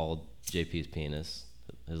Epstein called JP's penis,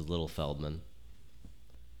 his little Feldman.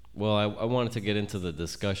 Well, I wanted to get into the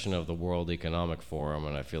discussion of the World Economic Forum,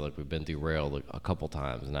 and I feel like we've been derailed a couple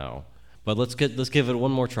times now. But let's give it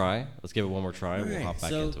one more try. Let's give it one more try. All We'll right, hop back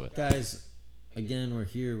so, into it. guys, again, we're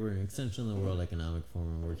here. We're an extension of the World Economic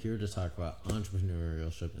Forum. We're here to talk about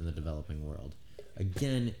entrepreneurship in the developing world.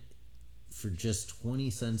 Again, for just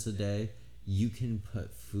 20 cents a day, you can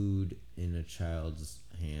put food in a child's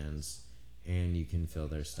hands and you can fill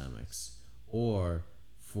their stomachs. Or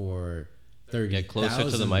for $30,000. Get closer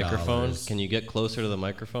to the microphone. Can you get closer to the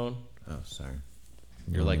microphone? Oh, sorry.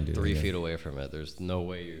 You're Let me like do 3 that feet again. away from it. There's no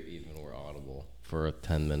way you even were audible for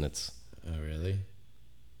 10 minutes. Oh, really?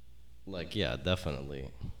 Like, yeah, definitely.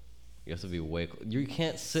 You have to be way. You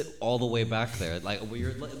can't sit all the way back there. Like, well,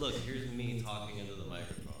 look. Here's me talking into the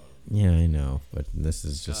microphone. Yeah, I know, but this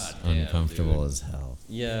is just God damn, uncomfortable dude. as hell.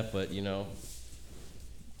 Yeah, but you know.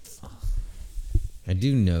 I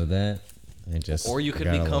do know that. I just Or you could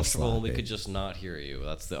got be a little comfortable and we sloppy. could just not hear you.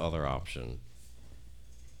 That's the other option.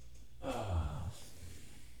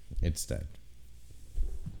 It's dead.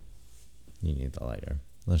 You need the lighter.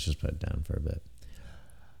 Let's just put it down for a bit.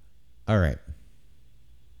 All right.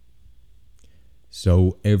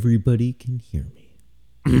 So everybody can hear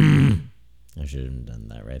me. I should have done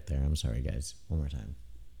that right there. I'm sorry, guys. One more time.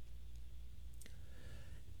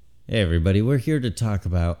 Hey, everybody. We're here to talk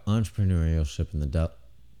about entrepreneurship in the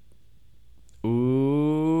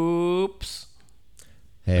Oops.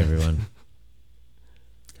 Hey, everyone.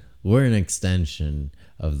 We're an extension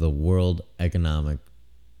of the World Economic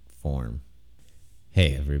Forum.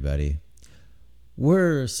 Hey, everybody.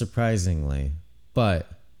 We're surprisingly,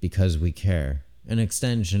 but because we care, an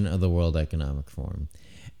extension of the World Economic Forum.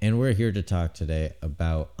 And we're here to talk today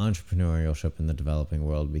about entrepreneurship in the developing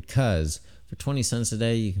world because for 20 cents a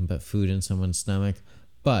day, you can put food in someone's stomach,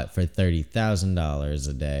 but for $30,000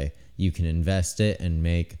 a day, you can invest it and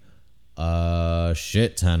make a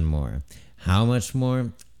shit ton more. How much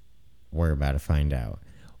more? We're about to find out.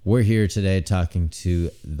 We're here today talking to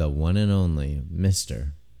the one and only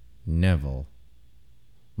Mr. Neville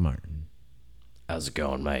Martin. How's it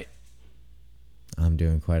going, mate? I'm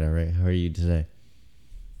doing quite all right. How are you today?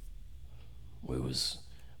 We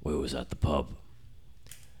was at the pub.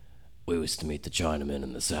 We was to meet the Chinaman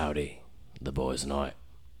and the Saudi, the boys and I.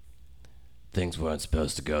 Things weren't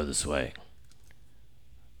supposed to go this way.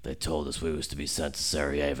 They told us we was to be sent to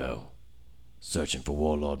Sarajevo, searching for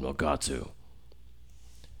warlord Meerkats.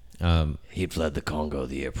 He'd fled the Congo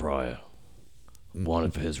the year prior,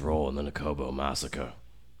 wanted for his role in the Nakobo massacre.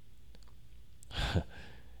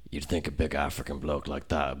 You'd think a big African bloke like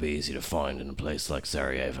that would be easy to find in a place like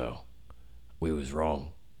Sarajevo. We was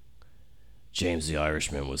wrong. James the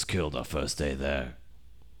Irishman was killed our first day there.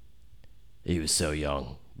 He was so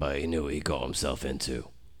young, but he knew what he got himself into.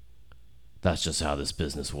 That's just how this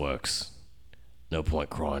business works. No point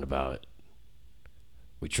crying about it.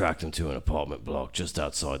 We tracked him to an apartment block just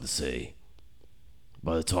outside the city.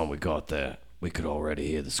 By the time we got there, we could already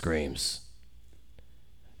hear the screams.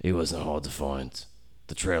 He wasn't hard to find.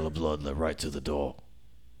 The trail of blood led right to the door.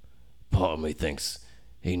 Part of me thinks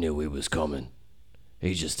he knew we was coming.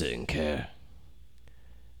 He just didn't care.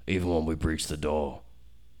 Even when we breached the door,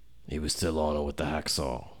 he was still on her with the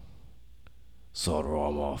hacksaw. Sawed her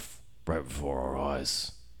arm off right before our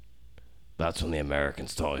eyes. That's when the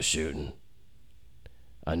Americans started shooting.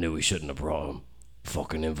 I knew we shouldn't have brought them.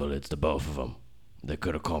 Fucking invalids, the both of them. They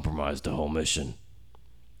could have compromised the whole mission.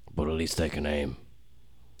 But at least they can aim.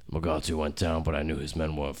 Meerkats went down, but I knew his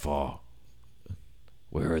men weren't far.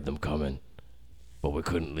 We heard them coming, but we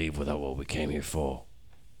couldn't leave without what we came here for.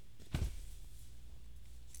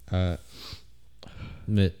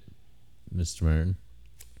 Mr. Martin,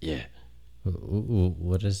 Yeah.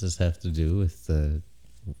 what does this have to do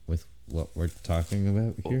with what we're talking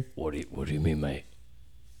about here? What do you mean, mate?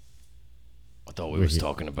 I thought we We're was here-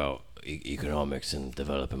 talking about economics and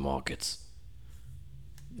developing markets.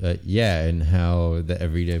 Yeah, and how the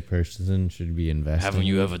everyday person should be investing. Haven't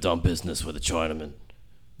you ever done business with a Chinaman?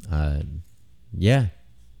 Yeah.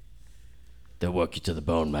 They'll work you to the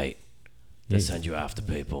bone, mate. They Yeah. send you after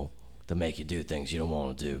people. They make you do things you don't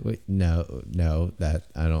want to do. Wait, no, that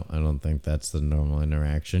I don't think that's the normal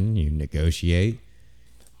interaction. You negotiate.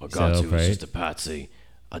 My Settle God, he was price. just a patsy.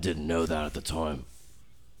 I didn't know that at the time.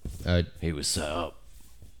 He was set up.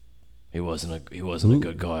 He wasn't a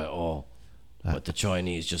good guy at all. But the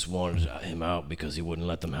Chinese just wanted him out because he wouldn't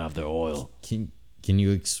let them have their oil. Can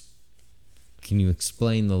you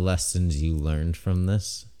explain the lessons you learned from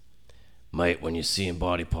this? Mate, when you're seeing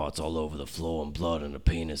body parts all over the floor and blood and a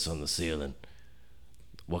penis on the ceiling,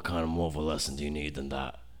 what kind of more of a lesson do you need than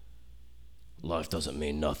that? Life doesn't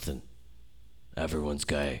mean nothing. Everyone's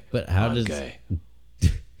gay. But how I'm does gay.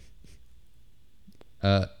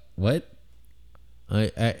 What?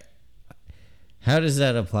 I how does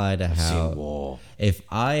that apply to I've how seen war. if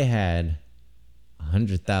I had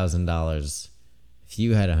 $100,000, if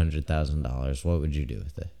you had $100,000, what would you do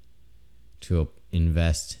with it? To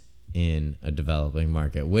invest in a developing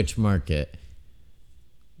market. Which market?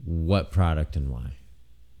 What product and why?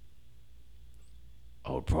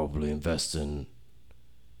 I would probably invest in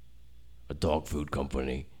a dog food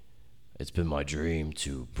company. It's been my dream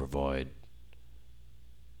to provide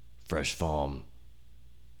fresh farm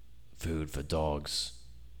food for dogs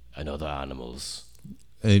and other animals.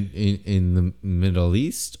 In the Middle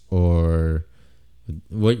East, or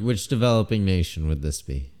which developing nation would this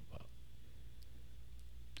be?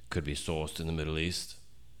 Could be sourced in the Middle East.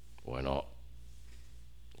 Why not?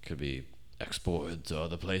 Could be exported to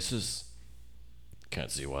other places. Can't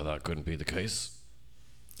see why that couldn't be the case.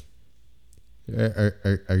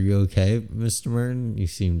 Are you okay, Mr. Martin? You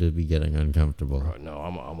seem to be getting uncomfortable. Right, no,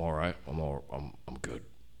 I'm all right. I'm good.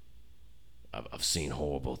 I've seen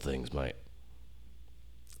horrible things, mate.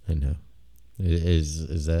 I know.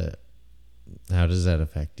 Is that? How does that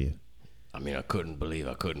affect you? I mean, I couldn't believe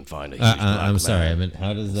I couldn't find a huge black I'm sorry. I man. mean,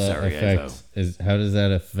 how does that Sarajevo. affect? How does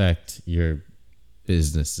that affect your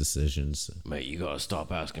business decisions? Mate, you gotta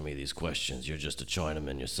stop asking me these questions. You're just a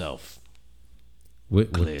Chinaman yourself.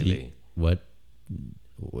 What, Clearly. what?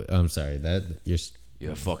 I'm sorry. That you're.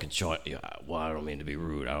 You're a fucking China. Well, I don't mean to be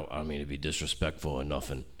rude. I don't mean to be disrespectful or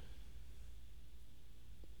nothing.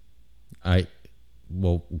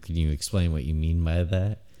 Well, can you explain what you mean by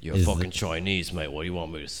that? You're fucking Chinese, mate. What do you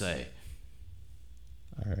want me to say?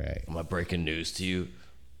 All right. Am I breaking news to you?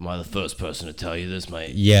 Am I the first person to tell you this,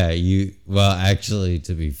 mate? Yeah, you. Well, actually,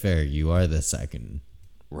 to be fair, you are the second.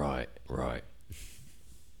 Right.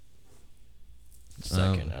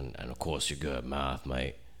 Second, and of course you're good at math,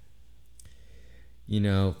 mate. You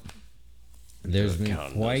know, there's Good at been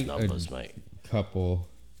counting quite those numbers, mate. couple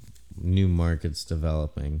new markets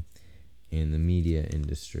developing in the media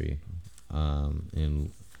industry.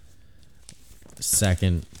 In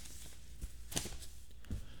second,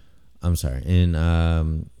 I'm sorry, in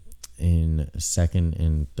second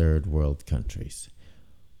and third world countries.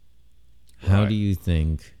 How Right. do you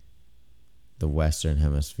think the Western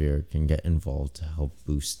Hemisphere can get involved to help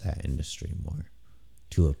boost that industry more,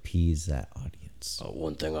 to appease that audience?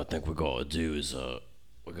 One thing I think we gotta do is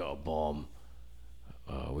we gotta bomb.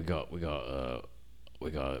 We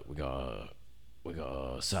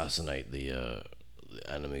gotta assassinate the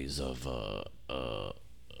enemies of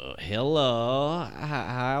hello,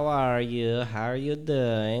 how are you? How are you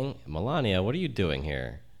doing? Melania, what are you doing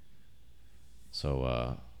here?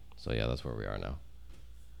 So yeah, that's where we are now.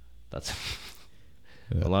 That's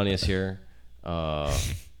Melania's here.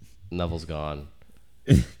 Neville's gone.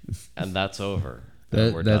 And that's over.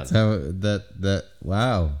 We're That's done. how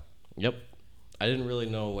wow. Yep. I didn't really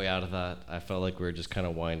know a way out of that. I felt like we were just kind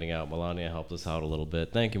of winding out. Melania helped us out a little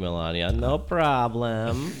bit. Thank you, Melania. No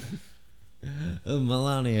problem.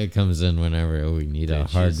 Melania comes in whenever we need a Dude,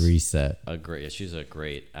 hard she's reset. She's a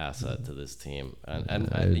great asset to this team. And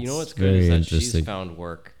It's you know what's good very is that interesting. she's found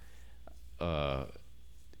work,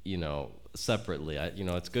 separately.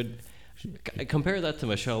 It's good. Compare that to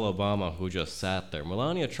Michelle Obama, who just sat there.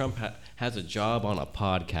 Melania Trump has a job on a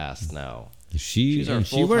podcast now. She's our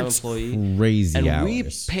she full-time works employee, crazy and hours. we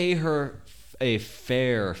pay her a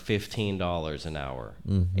fair $15 an hour.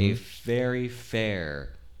 Mm-hmm. A very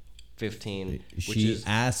fair 15. Which She is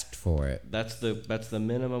asked for it. that's the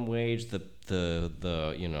minimum wage. The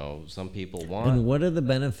some people want. And what are the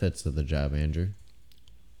benefits of the job, Andrew?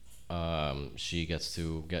 She gets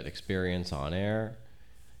to get experience on air.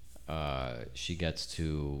 She gets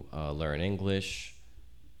to learn English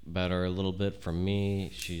better a little bit from me.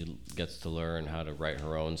 She gets to learn how to write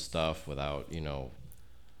her own stuff without,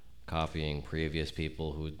 copying previous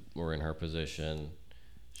people who were in her position.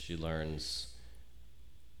 She learns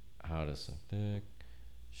how to suck dick.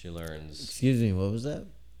 She learns. Excuse me, what was that?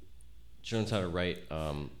 She learns how to write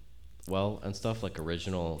well and stuff, like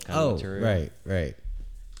original kind of material. Right.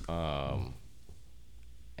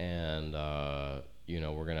 And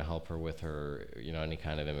we're gonna help her with her, any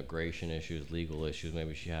kind of immigration issues, legal issues.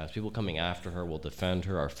 Maybe she has people coming after her. We'll defend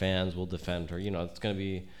her. Our fans will defend her. That's gonna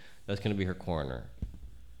be her corner.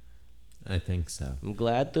 I think so. I'm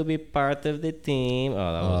glad to be part of the team.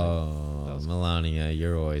 Oh, that was Melania,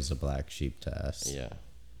 you're always a black sheep to us.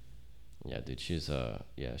 Yeah, dude. She's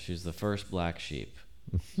the first black sheep.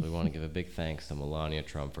 So we want to give a big thanks to Melania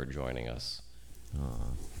Trump for joining us.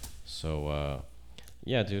 So,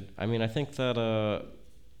 yeah, dude. I mean, I think that,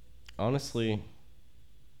 honestly,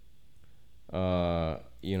 I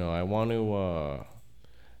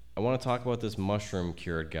want to talk about this mushroom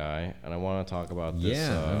cured guy, and I want to talk about this.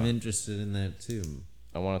 Yeah, I'm interested in that too.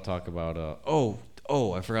 I want to talk about.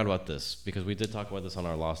 I forgot about this because we did talk about this on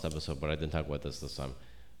our last episode, but I didn't talk about this time.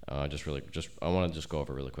 I want to just go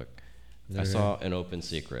over it really quick. Okay. I saw an open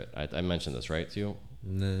secret. I mentioned this, right, to you?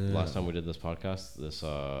 No. Last time we did this podcast, this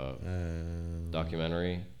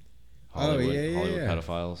documentary, Hollywood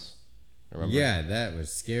pedophiles. Remember? Yeah, that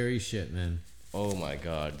was scary shit, man. Oh my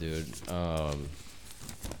god, dude.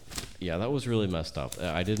 Yeah, that was really messed up.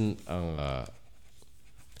 I didn't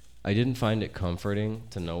find it comforting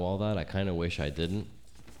to know all that. I kind of wish I didn't.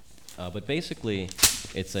 But basically,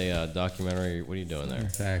 it's a documentary. What are you doing there? In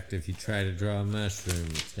fact, if you try to draw a mushroom,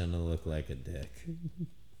 it's gonna look like a dick.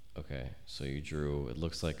 Okay, so you drew. It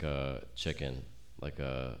looks like a chicken, like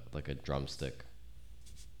a drumstick.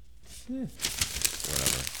 Yeah.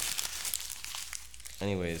 Whatever.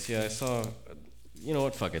 Anyways, yeah, I saw. You know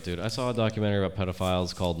what? Fuck it, dude. I saw a documentary about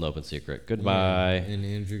pedophiles called An Open Secret. Goodbye. Yeah, and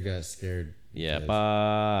Andrew got scared. Yeah,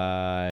 bye.